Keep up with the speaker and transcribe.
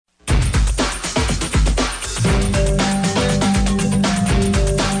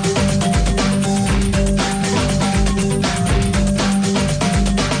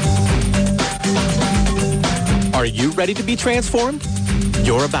ready to be transformed?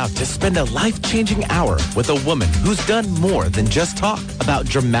 You're about to spend a life-changing hour with a woman who's done more than just talk about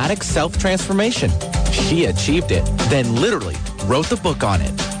dramatic self-transformation. She achieved it, then literally wrote the book on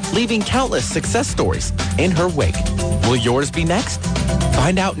it, leaving countless success stories in her wake. Will yours be next?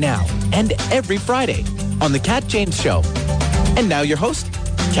 Find out now and every Friday on The Kat James Show. And now your host,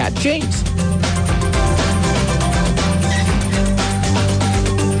 Kat James.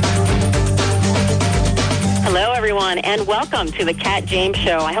 Hello, everyone, and welcome to the Kat James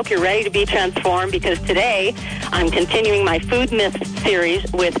Show. I hope you're ready to be transformed because today I'm continuing my food myths series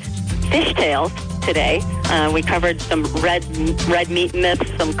with fishtails today. We covered some red meat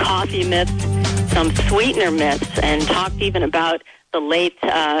myths, some coffee myths, some sweetener myths, and talked even about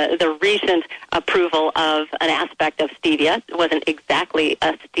the recent approval of an aspect of stevia. It wasn't exactly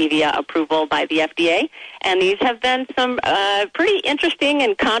a stevia approval by the FDA. And these have been some pretty interesting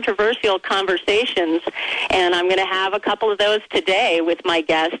and controversial conversations. And I'm going to have a couple of those today with my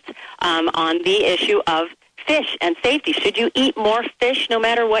guests on the issue of fish and safety. Should you eat more fish no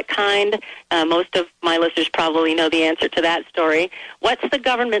matter what kind? Most of my listeners probably know the answer to that story. What's the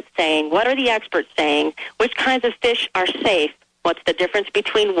government saying? What are the experts saying? Which kinds of fish are safe? What's the difference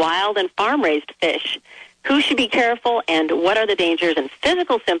between wild and farm-raised fish? Who should be careful, and what are the dangers and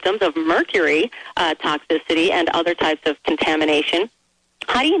physical symptoms of mercury toxicity and other types of contamination?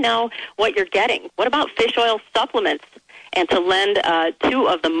 How do you know what you're getting? What about fish oil supplements? And to lend two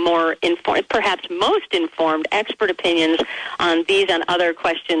of the more informed, perhaps most informed expert opinions on these and other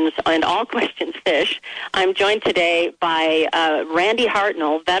questions, and all questions fish, I'm joined today by Randy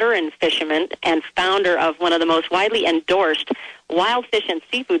Hartnell, veteran fisherman and founder of one of the most widely endorsed wild fish and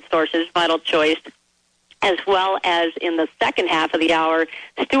seafood sources, Vital Choice, as well as in the second half of the hour,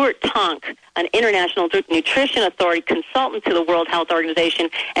 Stuart Tomc, an international nutrition authority consultant to the World Health Organization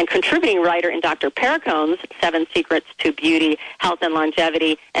and contributing writer in Dr. Pericone's 7 Secrets to Beauty, Health and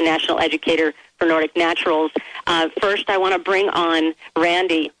Longevity, and national educator for Nordic Naturals. First, I want to bring on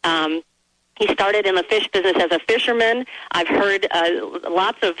Randy. He started in the fish business as a fisherman. I've heard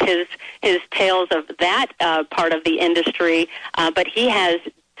lots of his tales of that part of the industry, but he has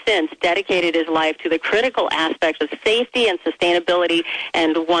since dedicated his life to the critical aspects of safety and sustainability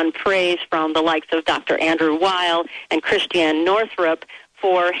and won praise from the likes of Dr. Andrew Weil and Christiane Northrup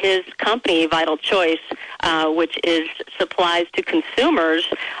for his company, Vital Choice, which is supplies to consumers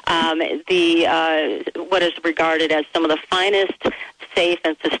what is regarded as some of the finest, safe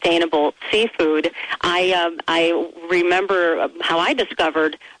and sustainable seafood. I remember how I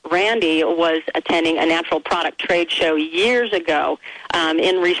discovered Randy was attending a natural product trade show years ago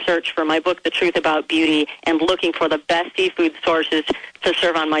in research for my book, The Truth About Beauty, and looking for the best seafood sources to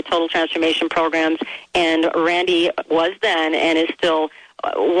serve on my Total Transformation programs. And Randy was then and is still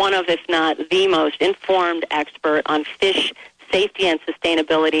one of, if not the most informed expert on fish safety and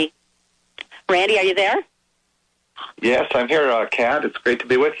sustainability. Randy, are you there? Yes, I'm here, Kat. It's great to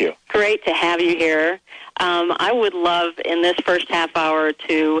be with you. Great to have you here. I would love in this first half hour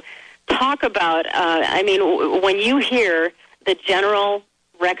to talk about, when you hear the general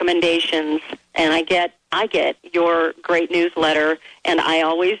recommendations, and I get your great newsletter, and I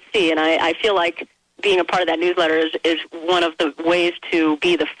always see, and I feel like being a part of that newsletter is one of the ways to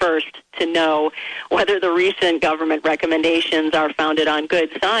be the first to know whether the recent government recommendations are founded on good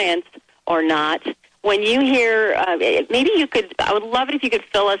science or not. When you hear, I would love it if you could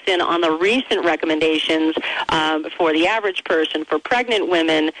fill us in on the recent recommendations for the average person, for pregnant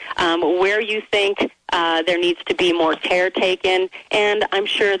women, where you think there needs to be more care taken. And I'm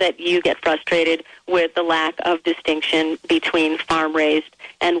sure that you get frustrated with the lack of distinction between farm-raised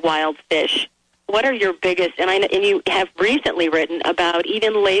and wild fish. What are your biggest, and you have recently written about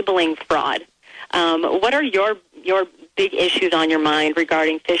even labeling fraud. What are your big issues on your mind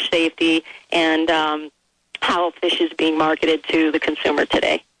regarding fish safety and how fish is being marketed to the consumer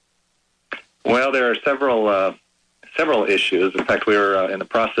today? Well, there are several issues. In fact, we were in the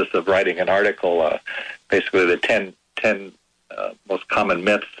process of writing an article, basically the 10 most common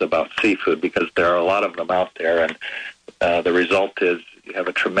myths about seafood, because there are a lot of them out there, and the result is you have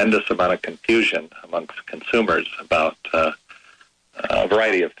a tremendous amount of confusion amongst consumers about a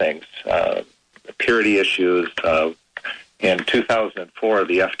variety of things, purity issues. In 2004,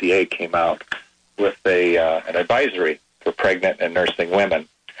 the FDA came out with an advisory for pregnant and nursing women,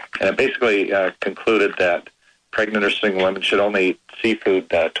 and it basically concluded that pregnant nursing women should only eat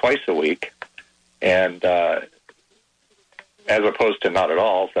seafood twice a week, and as opposed to not at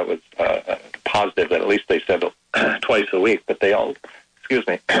all. So that was positive that at least they said twice a week, but they all,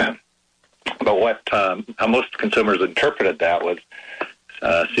 but how most consumers interpreted that was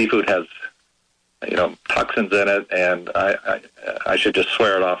seafood has toxins in it, and I should just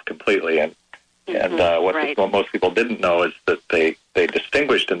swear it off completely. And what most people didn't know is that they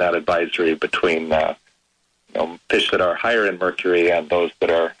distinguished in that advisory between fish that are higher in mercury and those that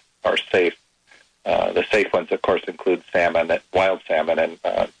are safe. The safe ones, of course, include salmon, wild salmon, and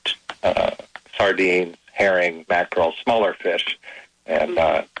sardines, herring, mackerel, smaller fish, and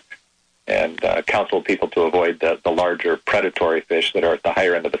counsel people to avoid the larger predatory fish that are at the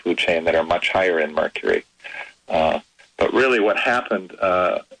higher end of the food chain that are much higher in mercury. But really what happened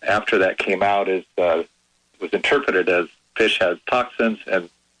after that came out is was interpreted as fish has toxins and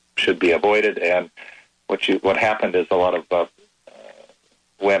should be avoided. And what happened is a lot of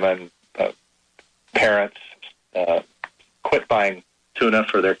women, parents, quit buying tuna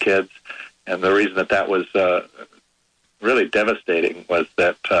for their kids. And the reason that was really devastating was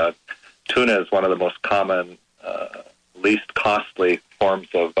that tuna is one of the most common, least costly forms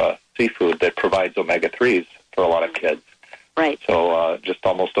of seafood that provides omega-3s for a lot of kids. Right. So just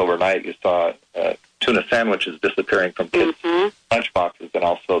almost overnight, you saw tuna sandwiches disappearing from kids' lunchboxes, and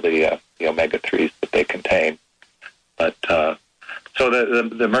also the omega-3s that they contain. But so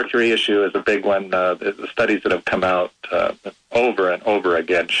the mercury issue is a big one. The studies that have come out over and over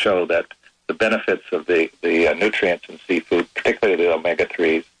again show that the benefits of the nutrients in seafood, particularly the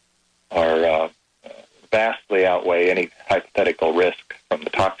omega-3s, are vastly outweigh any hypothetical risk from the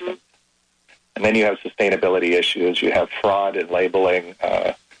toxins. And then you have sustainability issues. You have fraud in labeling.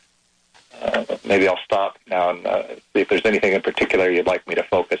 Maybe I'll stop now and see if there's anything in particular you'd like me to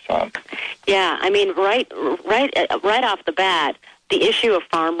focus on. Yeah, I mean, right off the bat, the issue of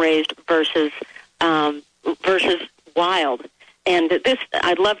farm-raised versus wild. And this,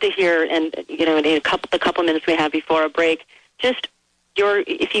 I'd love to hear, and in the couple minutes we have before a break, just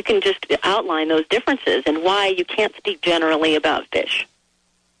if you can just outline those differences and why you can't speak generally about fish.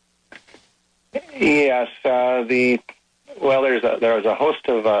 Yes, there are a host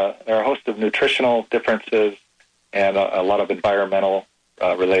of nutritional differences and a lot of environmental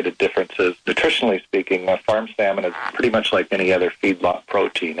related differences. Nutritionally speaking, farm salmon is pretty much like any other feedlot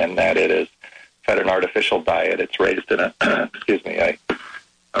protein in that it is fed an artificial diet. It's raised in a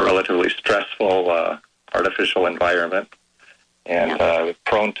a relatively stressful artificial environment and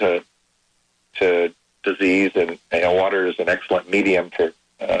prone to disease. And water is an excellent medium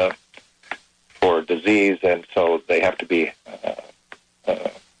for disease, and so they have to be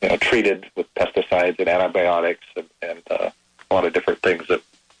treated with pesticides and antibiotics and a lot of different things that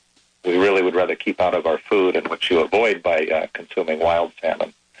we really would rather keep out of our food, and which you avoid by consuming wild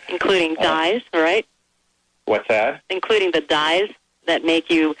salmon. Including dyes, right? What's that? Including the dyes that make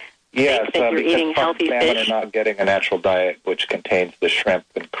you think that you're eating healthy fish. Salmon are not getting a natural diet which contains the shrimp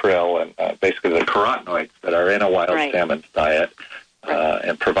and krill and basically the carotenoids that are in a wild salmon's diet.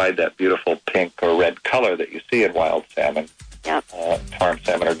 And provide that beautiful pink or red color that you see in wild salmon. Yep. Farm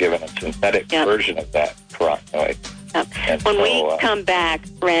salmon are given a synthetic version of that carotenoid. Yep. When we come back,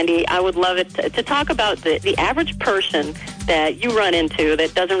 Randy, I would love it to talk about the average person that you run into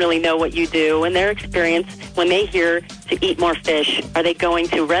that doesn't really know what you do and their experience when they hear to eat more fish. Are they going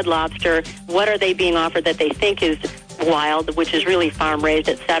to Red Lobster? What are they being offered that they think is wild, which is really farm-raised,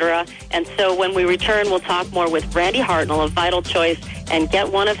 etc.? And so when we return, we'll talk more with Randy Hartnell of Vital Choice and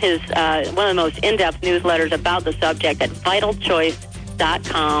get one of the most in-depth newsletters about the subject at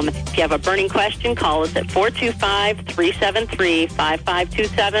vitalchoice.com. If you have a burning question, call us at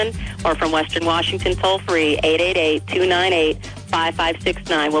 425-373-5527 or from Western Washington, toll-free,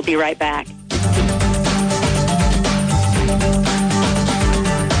 888-298-5569. We'll be right back.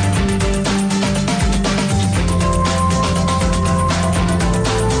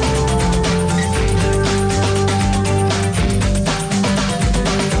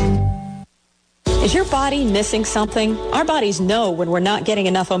 Is your body missing something? Our bodies know when we're not getting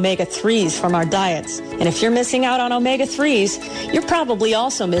enough omega-3s from our diets. And if you're missing out on omega-3s, you're probably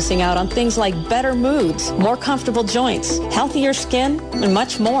also missing out on things like better moods, more comfortable joints, healthier skin, and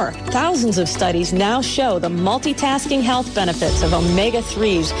much more. Thousands of studies now show the multitasking health benefits of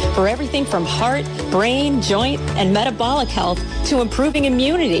omega-3s for everything from heart, brain, joint, and metabolic health to improving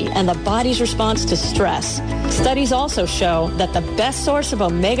immunity and the body's response to stress. Studies also show that the best source of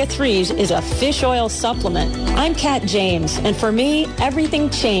omega-3s is a fish oil supplement supplement. I'm Kat James, and for me, everything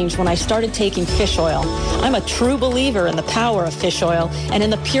changed when I started taking fish oil. I'm a true believer in the power of fish oil and in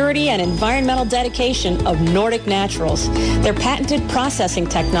the purity and environmental dedication of Nordic Naturals. Their patented processing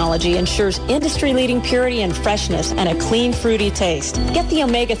technology ensures industry-leading purity and freshness and a clean, fruity taste. Get the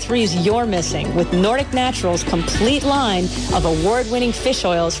omega-3s you're missing with Nordic Naturals' complete line of award-winning fish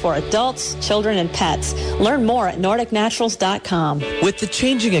oils for adults, children, and pets. Learn more at NordicNaturals.com. With the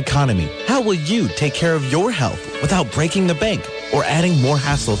changing economy, how will you take care of your health without breaking the bank or adding more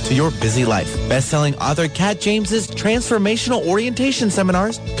hassle to your busy life? Best-selling author Kat James's transformational orientation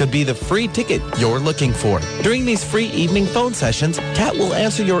seminars could be the free ticket you're looking for. During these free evening phone sessions, Kat will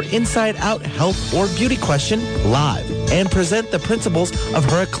answer your inside-out health or beauty question live and present the principles of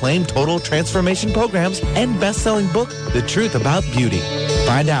her acclaimed total transformation programs and best-selling book, The Truth About Beauty.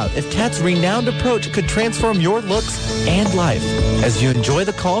 Find out if Kat's renowned approach could transform your looks and life as you enjoy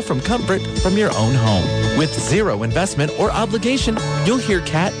the call from comfort from your own home. With zero investment or obligation, you'll hear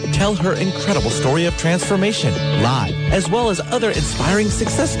Kat tell her incredible story of transformation live, as well as other inspiring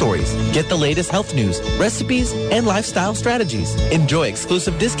success stories. Get the latest health news, recipes, and lifestyle strategies. Enjoy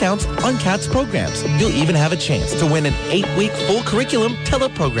exclusive discounts on Kat's programs. You'll even have a chance to win an 8-week full curriculum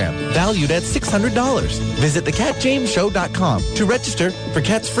teleprogram valued at $600. Visit thekatjamesshow.com to register for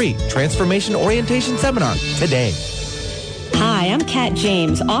Kat's free transformation orientation seminar today. Hi, I'm Kat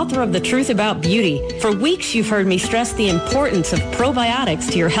James, author of The Truth About Beauty. For weeks, you've heard me stress the importance of probiotics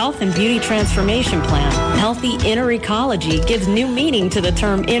to your health and beauty transformation plan. Healthy inner ecology gives new meaning to the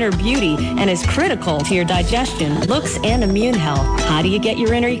term inner beauty and is critical to your digestion, looks, and immune health. How do you get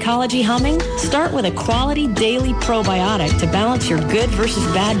your inner ecology humming? Start with a quality daily probiotic to balance your good versus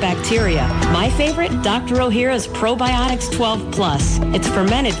bad bacteria. My favorite, Dr. Ohhira's Probiotics 12 Plus. It's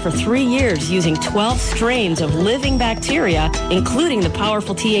fermented for 3 years using 12 strains of living bacteria, including the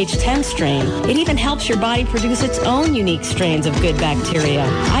powerful TH10 strain. It even helps your body produce its own unique strains of good bacteria.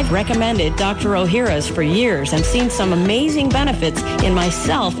 I've recommended Dr. Ohhira's for years and seen some amazing benefits in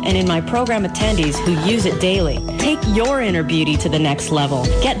myself and in my program attendees who use it daily. Take your inner beauty to the next level.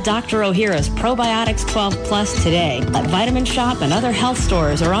 Get Dr. Ohhira's Probiotics 12 Plus today at Vitamin Shop and other health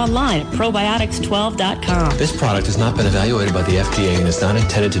stores or online at probiotics12.com. This product has not been evaluated by the FDA and is not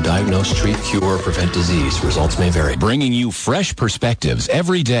intended to diagnose, treat, cure, or prevent disease. Results may vary. Bringing you fresh perspectives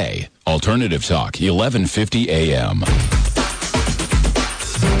every day. Alternative Talk, 1150 a.m.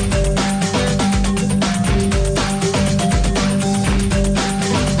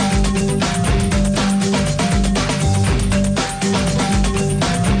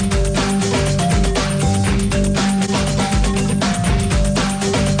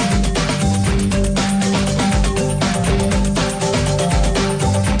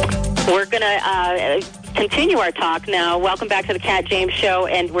 We're going to continue our talk now. Welcome back to the Kat James Show,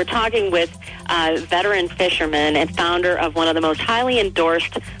 and we're talking with veteran fisherman and founder of one of the most highly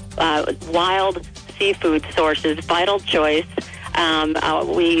endorsed wild seafood sources, Vital Choice.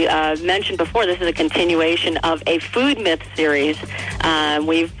 We mentioned before, this is a continuation of a food myth series.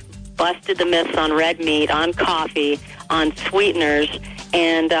 We've busted the myths on red meat, on coffee, on sweeteners,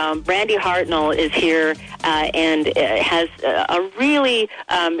 and Randy Hartnell is here and has a really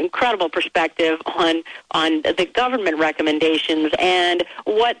incredible perspective on the government recommendations and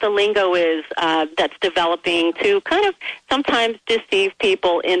what the lingo is that's developing to kind of sometimes deceive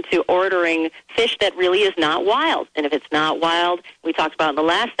people into ordering fish that really is not wild. And if it's not wild, we talked about in the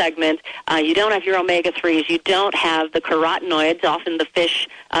last segment, you don't have your omega-3s, you don't have the carotenoids. Often the fish,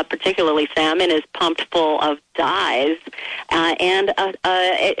 particularly salmon, is pumped full of dyes.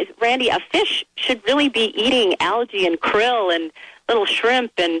 Randy, a fish should really be eating algae and krill and little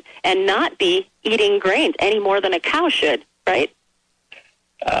shrimp and not be eating grains any more than a cow should, right?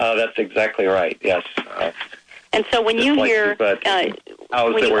 That's exactly right, yes. And so when you hear, when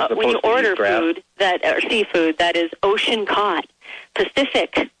you order food or seafood that is ocean caught,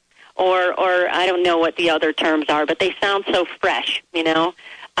 Pacific, or I don't know what the other terms are, but they sound so fresh, you know.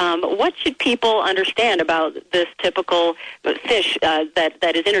 What should people understand about this typical fish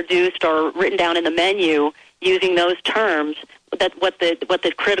that is introduced or written down in the menu using those terms? What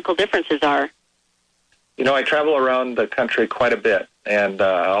the critical differences are? You know, I travel around the country quite a bit, and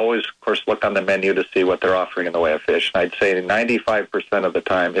I always, of course, look on the menu to see what they're offering in the way of fish. And I'd say 95% of the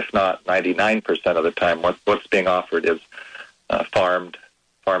time, if not 99% of the time, what's being offered is farmed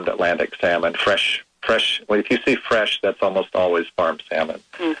Atlantic salmon, fresh. Well, if you see fresh, that's almost always farmed salmon.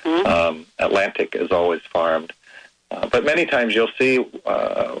 Mm-hmm. Atlantic is always farmed. But many times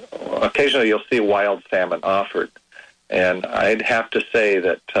occasionally you'll see wild salmon offered. And I'd have to say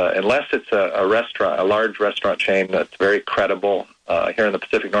that unless it's a restaurant, a large restaurant chain that's very credible, Here in the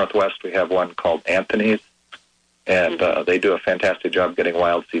Pacific Northwest, we have one called Anthony's, and they do a fantastic job getting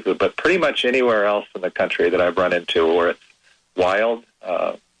wild seafood. But pretty much anywhere else in the country that I've run into where it's wild,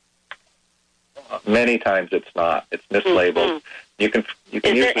 many times it's not. It's mislabeled. You can Is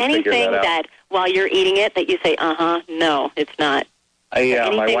there anything that while you're eating it that you say, no, it's not?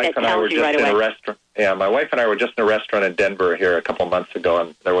 My wife and I were just in a restaurant. Yeah, my wife and I were just in a restaurant in Denver here a couple months ago,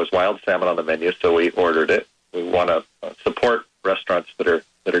 and there was wild salmon on the menu, so we ordered it. We want to support restaurants that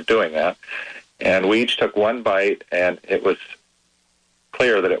are doing that, and we each took one bite, and it was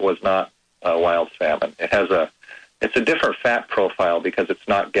clear that it was not wild salmon. It's a different fat profile because it's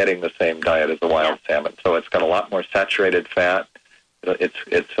not getting the same diet as a wild salmon, so it's got a lot more saturated fat.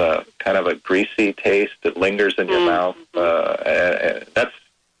 It's kind of a greasy taste that lingers in your mouth. That's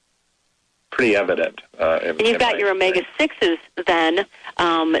pretty evident. And you've got your omega-6s then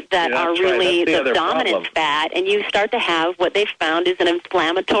that are really the dominant fat, and you start to have what they found is an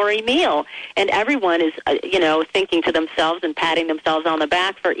inflammatory meal. And everyone is, thinking to themselves and patting themselves on the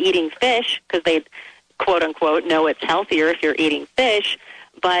back for eating fish because they, quote-unquote, know it's healthier if you're eating fish.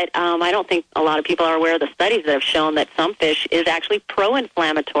 But I don't think a lot of people are aware of the studies that have shown that some fish is actually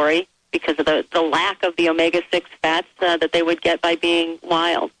pro-inflammatory because of the lack of the omega-6 fats that they would get by being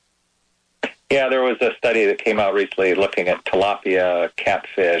wild. Yeah, there was a study that came out recently looking at tilapia,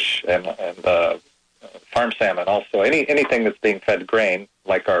 catfish, and farm salmon also. Anything that's being fed grain,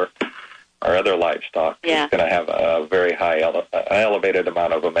 like our other livestock, is going to have a very high, elevated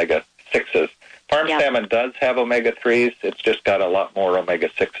amount of omega-6s. Farm salmon does have omega-3s. It's just got a lot more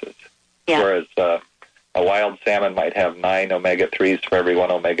omega-6s. Yeah. Whereas a wild salmon might have 9 omega-3s for every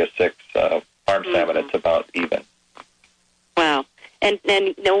 1 omega-6. Farm salmon, it's about even. Wow. And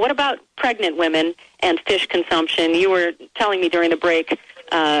what about pregnant women and fish consumption? You were telling me during the break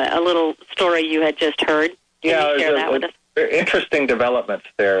a little story you had just heard. Can you share that with us? Interesting developments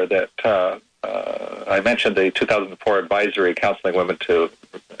there that I mentioned the 2004 advisory counseling women to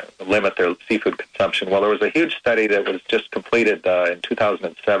limit their seafood consumption. Well, there was a huge study that was just completed in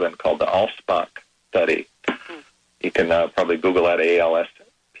 2007 called the ALSPAC study. You can probably Google that,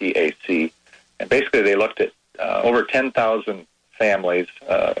 ALSPAC. And basically they looked at over 10,000 families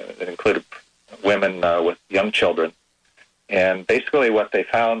that included women with young children. And basically what they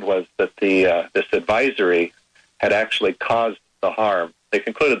found was that this advisory had actually caused the harm. They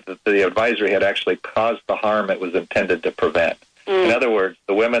concluded that the advisory had actually caused the harm it was intended to prevent. In other words,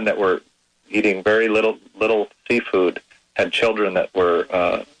 the women that were eating very little seafood had children that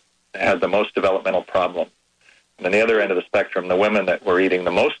had the most developmental problems. And on the other end of the spectrum, the women that were eating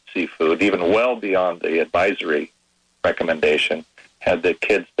the most seafood, even well beyond the advisory recommendation, had the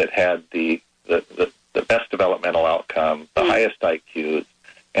kids that had the best developmental outcome, the highest IQs,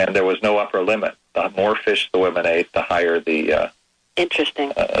 and there was no upper limit. The more fish the women ate, the higher the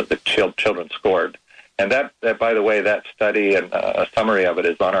children scored. And that, by the way, that study and a summary of it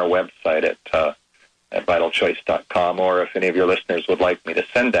is on our website at vitalchoice.com, or if any of your listeners would like me to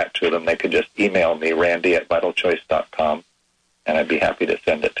send that to them, they could just email me, randy@vitalchoice.com, and I'd be happy to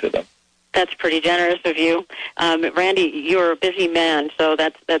send it to them. That's pretty generous of you. Randy, you're a busy man, so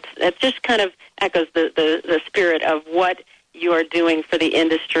that just kind of echoes the spirit of what you are doing for the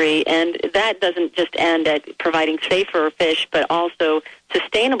industry, and that doesn't just end at providing safer fish, but also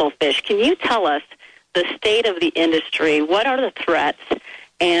sustainable fish. Can you tell us the state of the industry? What are the threats,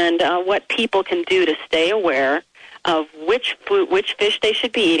 and what people can do to stay aware of which fish they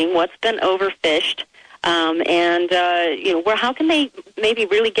should be eating, what's been overfished, and how can they maybe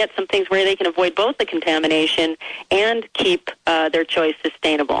really get some things where they can avoid both the contamination and keep their choice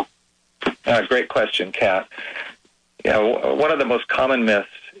sustainable? Great question, Kat. One of the most common myths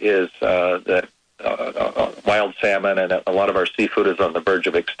is that wild salmon and a lot of our seafood is on the verge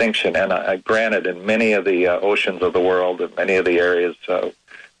of extinction. And granted, in many of the oceans of the world, in many of the areas where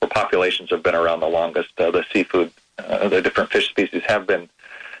populations have been around the longest, the seafood, the different fish species have been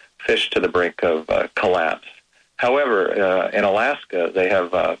fished to the brink of collapse. However, in Alaska, they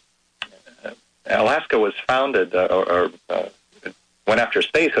have Alaska was founded or went after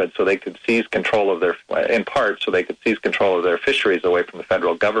statehood so they could seize control of their, in part, so they could seize control of their fisheries away from the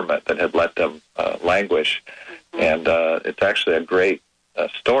federal government that had let them languish. And it's actually a great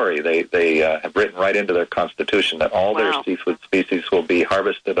story. They have written right into their constitution that all their seafood species will be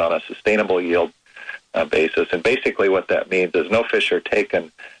harvested on a sustainable yield basis. And basically what that means is no fish are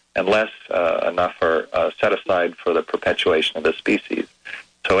taken unless enough are set aside for the perpetuation of the species.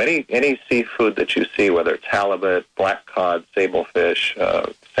 So any seafood that you see, whether it's halibut, black cod, sablefish,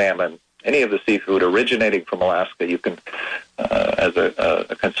 salmon, any of the seafood originating from Alaska, you can, as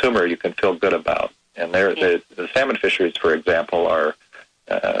a consumer, you can feel good about. And the salmon fisheries, for example, are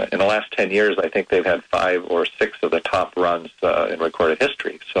in the last 10 years, I think they've had 5 or 6 of the top runs in recorded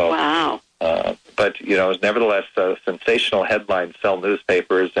history. So, wow. But nevertheless, sensational headlines sell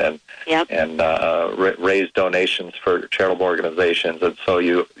newspapers and raise donations for charitable organizations, and so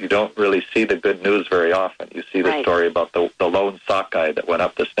you don't really see the good news very often. You see the story about the lone sockeye that went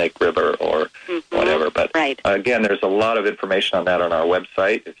up the Snake River or whatever. But again, there's a lot of information on that on our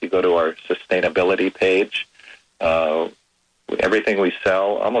website. If you go to our sustainability page, everything we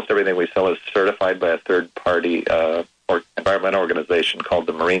sell, almost everything we sell, is certified by a third-party or environmental organization called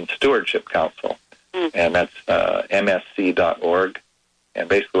the Marine Stewardship Council, and that's msc.org. And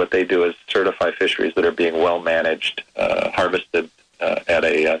basically what they do is certify fisheries that are being well managed, harvested at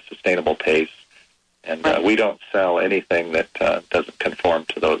a sustainable pace. And we don't sell anything that doesn't conform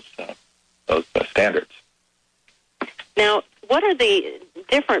to those standards. Now, what are the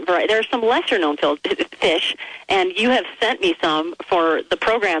different varieties? There are some lesser-known fish, and you have sent me some for the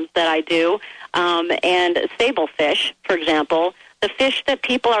programs that I do, and sable fish, for example, the fish that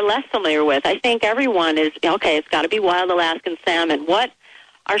people are less familiar with. I think everyone is, okay, it's got to be wild Alaskan salmon. What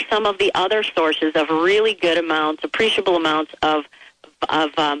are some of the other sources of really good amounts, appreciable amounts of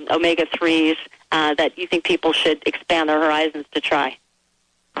omega-3s that you think people should expand their horizons to try?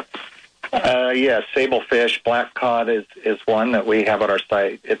 Sablefish, black cod is one that we have on our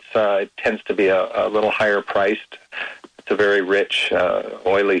site. It tends to be a little higher priced. It's a very rich,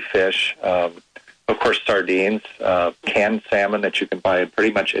 oily fish. Of course, sardines, canned salmon that you can buy in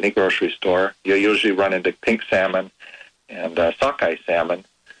pretty much any grocery store. You usually run into pink salmon and sockeye salmon.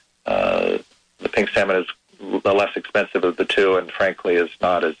 The pink salmon is the less expensive of the two, and frankly is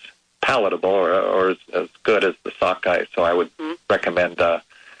not as palatable or as good as the sockeye. So I would recommend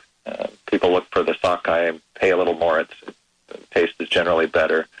people look for the sockeye and pay a little more. The taste is generally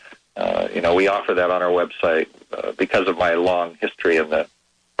better. We offer that on our website. Because of my long history in the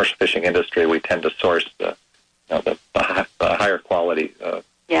commercial fishing industry, we tend to source the higher quality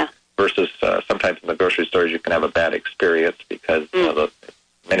versus sometimes in the grocery stores you can have a bad experience because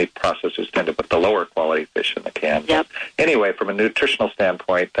many processors tend to put the lower quality fish in the can. Yep. But anyway, from a nutritional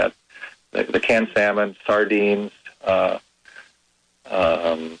standpoint, that the canned salmon, sardines,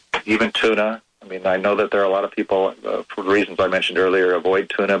 even tuna. I mean, I know that there are a lot of people, for the reasons I mentioned earlier, avoid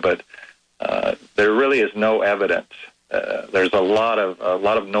tuna, but there really is no evidence. There's a lot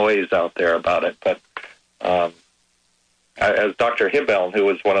of noise out there about it. But as Dr. Hibeln, who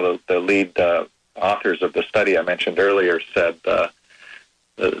was one of the lead authors of the study I mentioned earlier, said,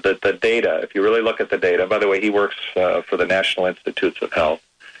 the data, if you really look at the data, by the way, he works for the National Institutes of Health,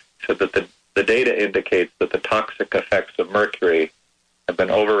 said that the data indicates that the toxic effects of mercury have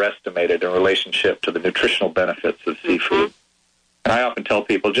been overestimated in relationship to the nutritional benefits of seafood. And I often tell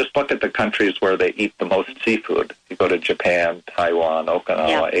people, just look at the countries where they eat the most seafood. You go to Japan, Taiwan,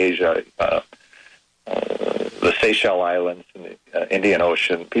 Okinawa, Asia, the Seychelles Islands, and the Indian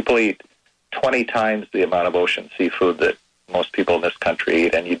Ocean. People eat 20 times the amount of ocean seafood that most people in this country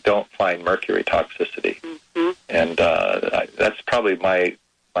eat, and you don't find mercury toxicity. And that's probably my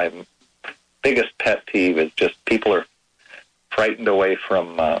biggest pet peeve is just people are frightened away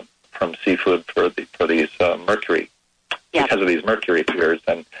from seafood for these mercury because of these mercury fears,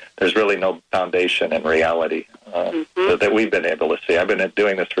 and there's really no foundation in reality that we've been able to see. I've been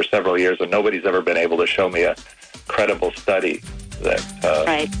doing this for several years, and nobody's ever been able to show me a credible study that.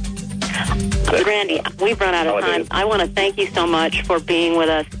 Randy, we've run out of time. I want to thank you so much for being with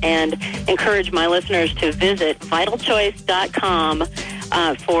us and encourage my listeners to visit vitalchoice.com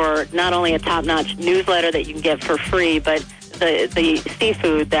for not only a top-notch newsletter that you can get for free, but the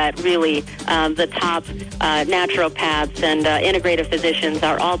seafood that really the top naturopaths and integrative physicians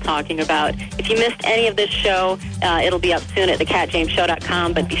are all talking about. If you missed any of this show, it'll be up soon at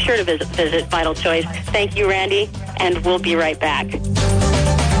thecatjamesshow.com, but be sure to visit Vital Choice. Thank you, Randy, and we'll be right back.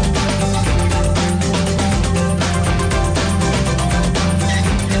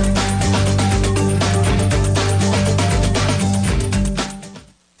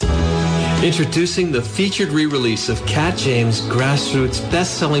 Introducing the featured re-release of Cat James' grassroots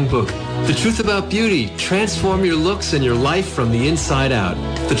best-selling book, The Truth About Beauty, Transform Your Looks and Your Life from the Inside Out.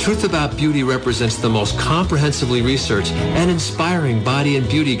 The Truth About Beauty represents the most comprehensively researched and inspiring body and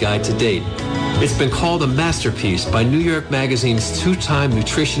beauty guide to date. It's been called a masterpiece by New York Magazine's two-time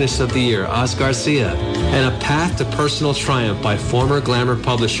Nutritionist of the Year, Oz Garcia, and a path to personal triumph by former Glamour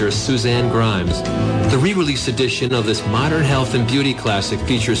publisher Suzanne Grimes. The re-release edition of this modern health and beauty classic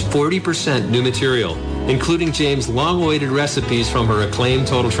features 40% new material, including James' long-awaited recipes from her acclaimed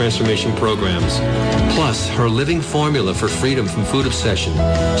Total Transformation programs. Plus, her living formula for freedom from food obsession,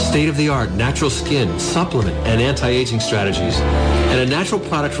 state-of-the-art natural skin, supplement, and anti-aging strategies, and a natural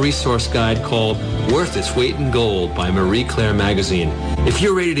product resource guide called Worth Its Weight in Gold by Marie Claire magazine. If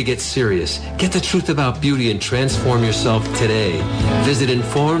you're ready to get serious, get the truth about beauty and transform yourself today. Visit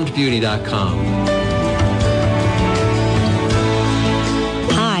informedbeauty.com.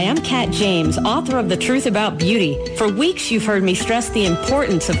 I'm Kat James, author of The Truth About Beauty. For weeks, you've heard me stress the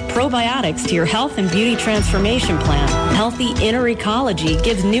importance of probiotics to your health and beauty transformation plan. Healthy inner ecology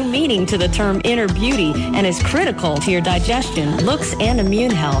gives new meaning to the term inner beauty and is critical to your digestion, looks, and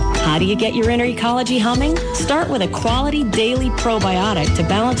immune health. How do you get your inner ecology humming? Start with a quality daily probiotic to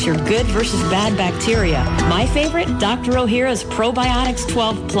balance your good versus bad bacteria. My favorite, Dr. Ohhira's Probiotics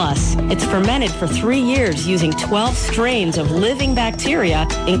 12 Plus. It's fermented for 3 years using 12 strains of living bacteria,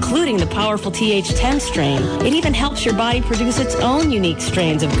 including the powerful TH10 strain. It even helps your body produce its own unique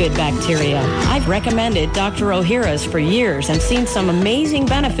strains of good bacteria. I've recommended Dr. Ohhira's for years and seen some amazing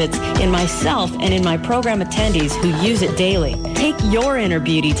benefits in myself and in my program attendees who use it daily. Take your inner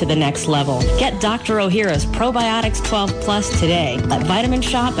beauty to the next level. Get Dr. Ohhira's Probiotics 12 Plus today at Vitamin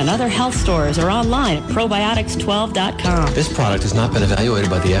Shop and other health stores or online at probiotics12.com. This product has not been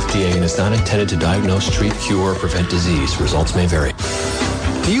evaluated by the FDA and is not intended to diagnose, treat, cure, or prevent disease. Results may vary.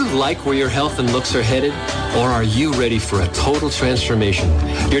 Do you like where your health and looks are headed? Or are you ready for a total transformation?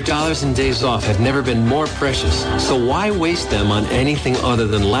 Your dollars and days off have never been more precious, so why waste them on anything other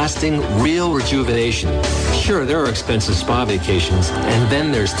than lasting, real rejuvenation? Sure, there are expensive spa vacations, and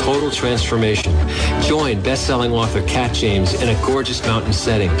then there's total transformation. Join best-selling author Kat James in a gorgeous mountain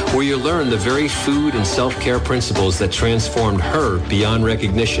setting where you learn the very food and self-care principles that transformed her beyond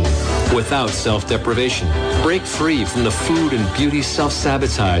recognition without self-deprivation. Break free from the food and beauty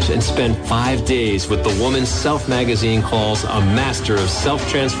self-sabotage and spend 5 days with the woman Self magazine calls a master of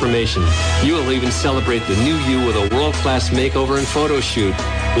self-transformation. You will even celebrate the new you with a world-class makeover and photo shoot.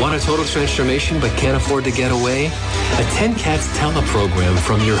 Want a total transformation but can't afford to get away? Attend Kat's teleprogram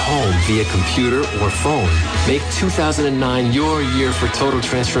from your home via computer or phone. Make 2009 your year for total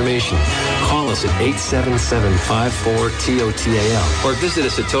transformation. Call us at 877-54-TOTAL or visit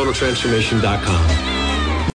us at totaltransformation.com.